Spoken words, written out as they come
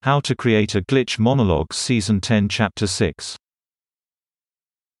How to Create a Glitch Monologues Season 10 Chapter 6.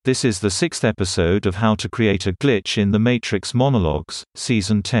 This is the 6th episode of How to Create a Glitch in the Matrix Monologues,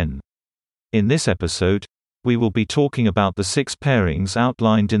 Season 10. In this episode, we will be talking about the 6 pairings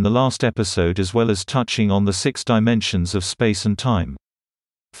outlined in the last episode as well as touching on the 6 dimensions of space and time.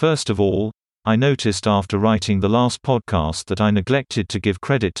 First of all, I noticed after writing the last podcast that I neglected to give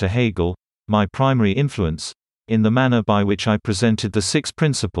credit to Hegel, my primary influence, in the manner by which I presented the 6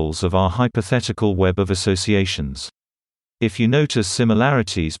 principles of our hypothetical web of associations. If you notice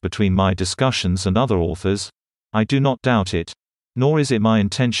similarities between my discussions and other authors, I do not doubt it, nor is it my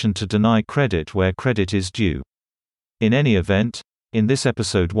intention to deny credit where credit is due. In any event, in this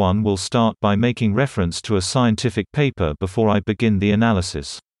episode 1 we'll start by making reference to a scientific paper before I begin the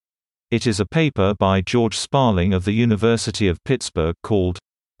analysis. It is a paper by George Sparling of the University of Pittsburgh called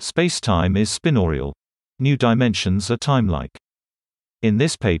 "Spacetime is Spinorial. New Dimensions are Timelike." In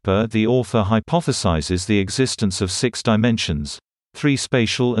this paper the author hypothesizes the existence of 6 dimensions, 3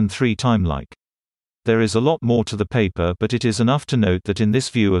 spatial and 3 timelike. There is a lot more to the paper, but it is enough to note that in this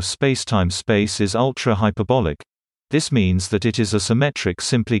view of spacetime, space is ultra-hyperbolic. This means that it is a symmetric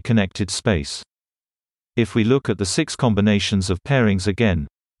simply connected space. If we look at the 6 combinations of pairings again: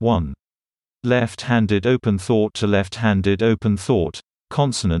 1. Left-handed open thought to left-handed open thought,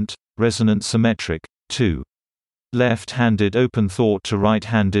 consonant, resonant symmetric. 2. Left-handed open thought to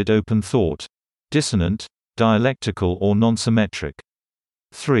right-handed open thought, dissonant, dialectical or non-symmetric.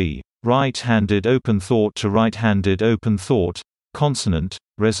 3. Right-handed open thought to right-handed open thought, consonant,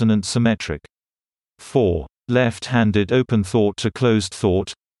 resonant symmetric. 4. Left-handed open thought to closed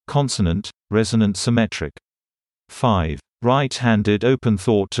thought, consonant, resonant symmetric. 5. Right-handed open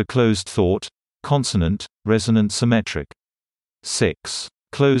thought to closed thought, consonant, resonant symmetric. 6.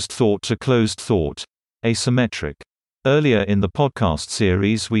 Closed thought to closed thought, asymmetric. Earlier in the podcast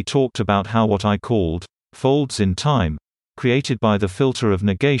series we talked about how what I called folds in time, created by the filter of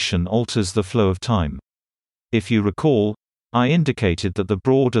negation, alters the flow of time. If you recall, I indicated that the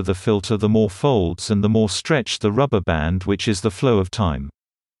broader the filter the more folds and the more stretched the rubber band, which is the flow of time.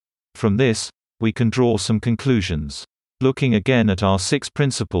 From this, we can draw some conclusions. Looking again at our 6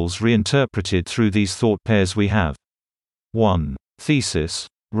 principles reinterpreted through these thought pairs, we have 1. Thesis,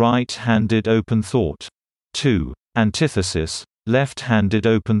 right-handed open thought. 2. Antithesis, left-handed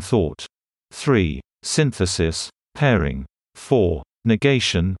open thought. 3. Synthesis, pairing. 4.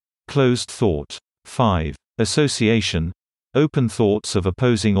 Negation, closed thought. 5. Association, open thoughts of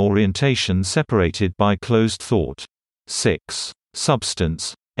opposing orientation separated by closed thought. 6.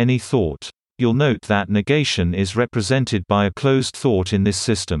 Substance, any thought. You'll note that negation is represented by a closed thought in this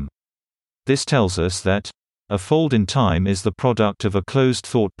system. This tells us that a fold in time is the product of a closed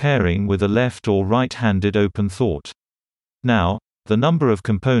thought pairing with a left or right-handed open thought. Now, the number of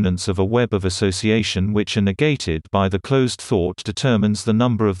components of a web of association which are negated by the closed thought determines the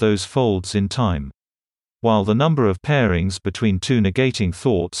number of those folds in time. While the number of pairings between 2 negating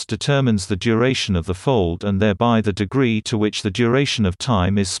thoughts determines the duration of the fold and thereby the degree to which the duration of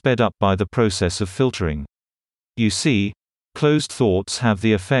time is sped up by the process of filtering. You see, closed thoughts have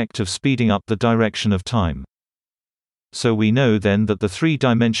the effect of speeding up the direction of time. So we know then that the 3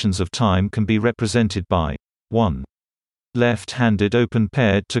 dimensions of time can be represented by 1. Left-handed open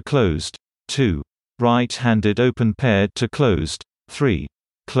paired to closed. 2. Right-handed open paired to closed. 3.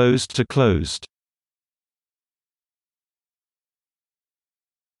 Closed to closed.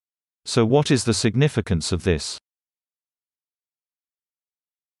 So what is the significance of this?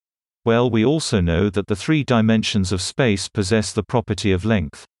 Well, we also know that the 3 dimensions of space possess the property of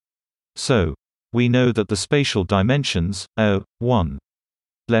length. So, we know that the spatial dimensions are 1.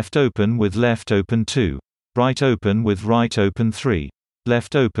 Left open with left open. 2. Right open with right open. 3.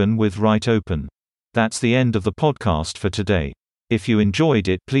 Left open with right open. That's the end of the podcast for today. If you enjoyed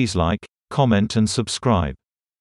it, please like, comment and subscribe.